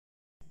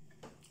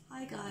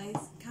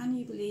guys, can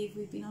you believe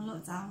we've been on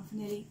lockdown for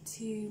nearly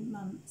 2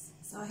 months?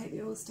 So I hope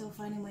you're all still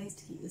finding ways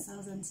to keep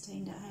yourselves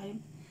entertained at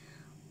home.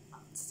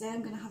 Today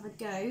I'm going to have a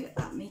go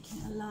at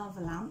making a lava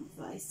lamp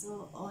that I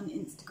saw on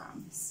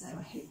Instagram. So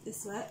I hope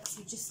this works.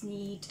 You just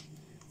need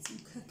some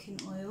cooking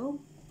oil,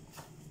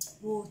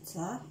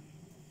 water,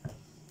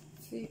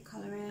 food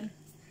colouring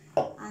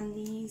and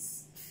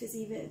these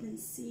fizzy vitamin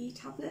C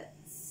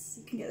tablets.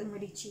 You can get them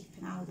really cheap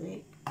in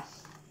Aldi.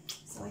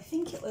 So I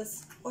think it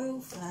was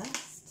oil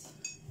first.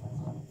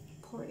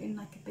 Pour it in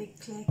like a big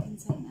clear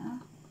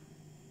container,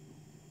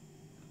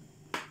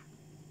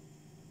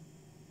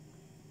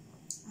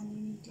 and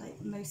you need like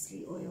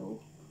mostly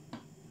oil. I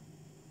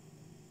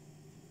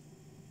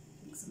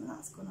think some of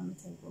that's gone on the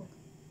table.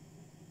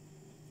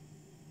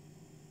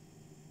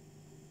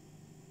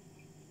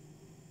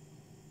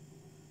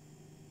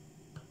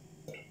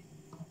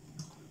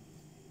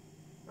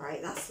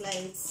 Right, that's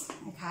loads.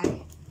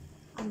 Okay,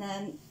 and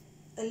then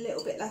a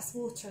little bit less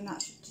water, and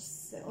that should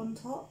just sit on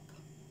top.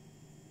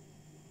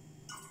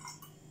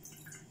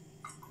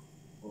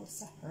 Or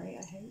separate,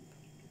 I hope.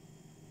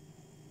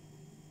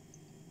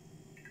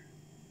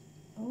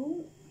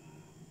 Oh.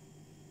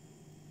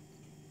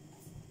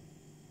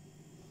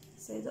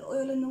 So the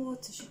oil and the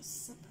water should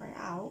separate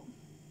out.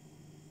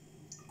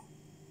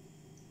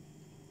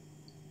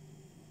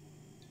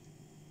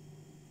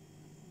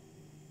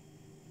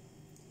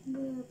 A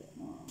little bit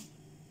more.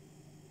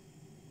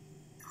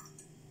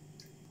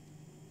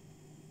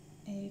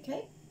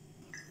 Okay.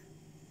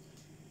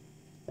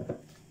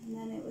 And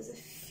then it was a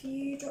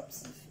few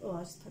drops of, oh, I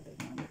just put a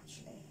bit more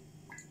actually.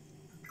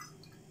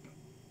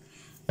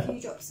 A few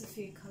drops of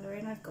food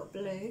colouring. I've got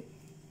blue. I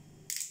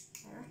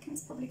reckon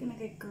it's probably going to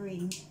go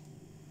green.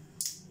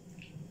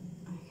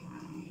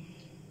 Okay.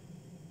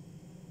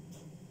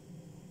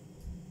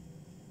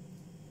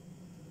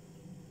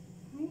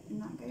 Right,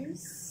 and that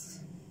goes.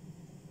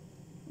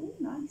 Oh,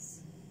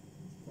 nice.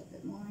 Put a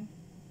bit more in.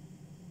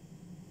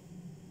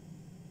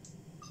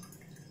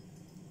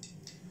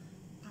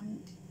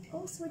 And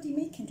oh, it's already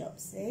making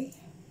drops, see?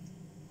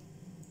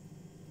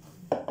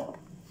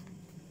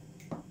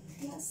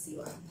 Let's see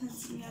what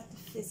happens when you add the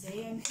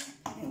fizzy, and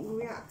it will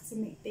react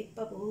and make big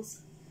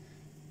bubbles.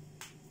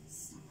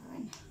 Snap her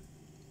in.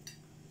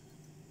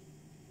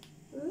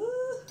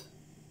 Ooh!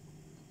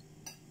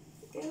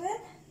 Go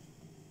in.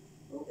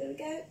 Oh, there we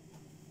go.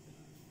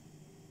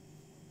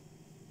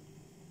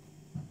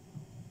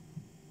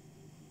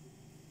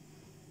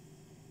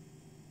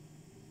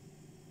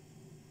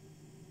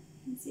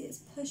 You can see it's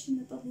pushing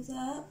the bubbles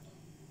up.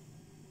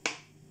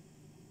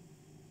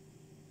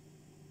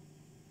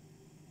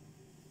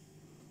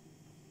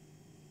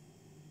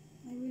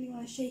 I really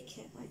want to shake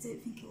it, but I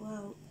don't think it will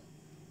help.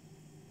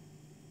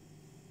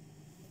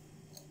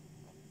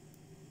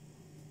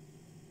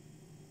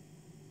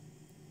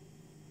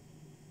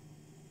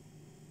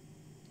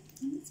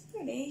 And it's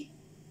pretty.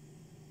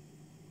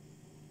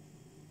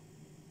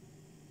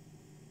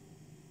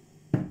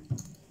 But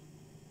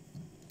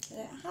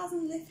it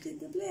hasn't lifted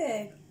the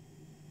blue.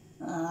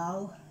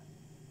 Oh.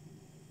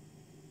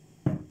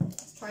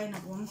 Let's try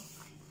another one.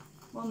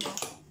 One more.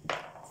 See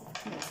if I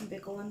can make some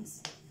bigger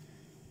ones.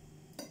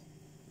 There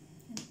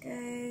it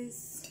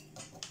goes.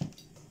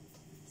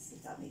 Let's see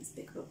if that makes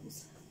big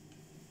bubbles.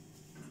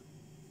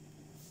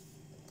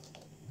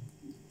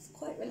 It's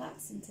quite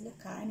relaxing to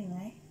look at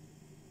anyway.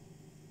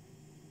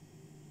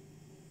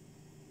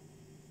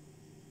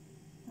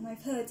 And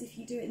I've heard if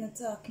you do it in the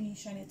dark and you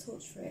shine a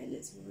torch for it, it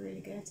looks really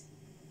good.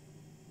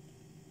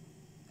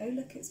 Oh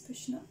look, it's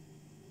pushing up.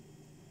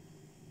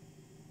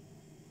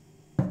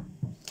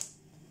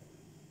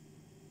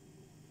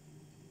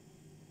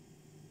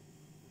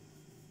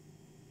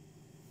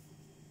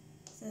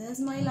 So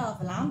there's my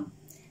lava lamp.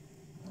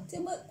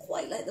 Didn't work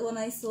quite like the one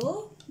I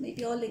saw.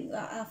 Maybe I'll link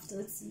that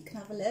afterwards so you can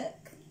have a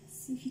look.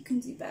 See if you can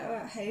do better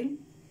at home.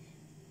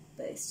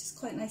 But it's just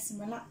quite nice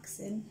and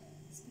relaxing,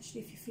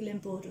 especially if you're feeling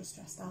bored or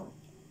stressed out.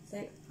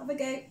 So have a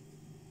go.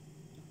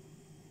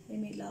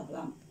 Homemade lava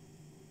lamp.